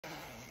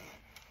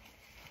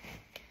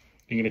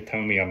You're gonna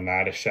tell me I'm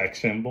not a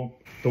sex symbol?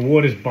 The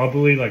water's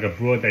bubbly like a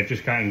broad that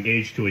just got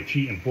engaged to a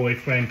cheating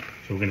boyfriend.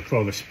 So we're gonna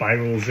throw the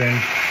spirals in.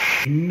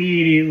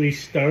 Immediately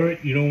stir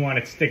it. You don't want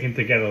it sticking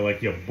together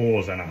like your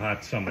balls on a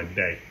hot summer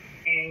day.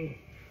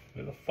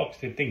 Where the fuck's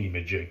the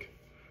thingy-majig?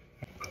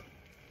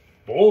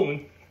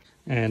 Bowling.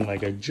 And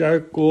like a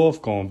jerk off,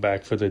 going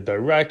back for the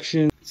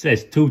direction. It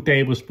says 2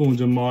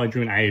 tablespoons of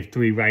margarine. I have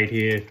 3 right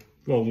here.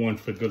 Throw 1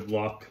 for good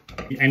luck.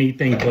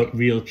 Anything but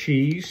real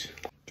cheese.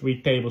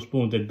 3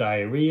 tablespoons of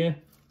diarrhea.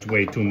 It's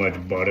way too much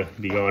butter.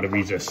 The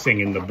arteries are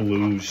singing the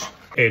blues.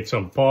 Add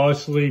some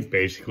parsley,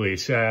 basically a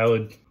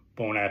salad.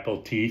 Bone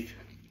apple teeth.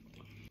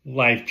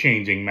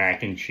 Life-changing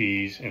mac and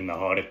cheese in the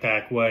heart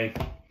attack way.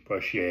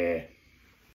 But yeah.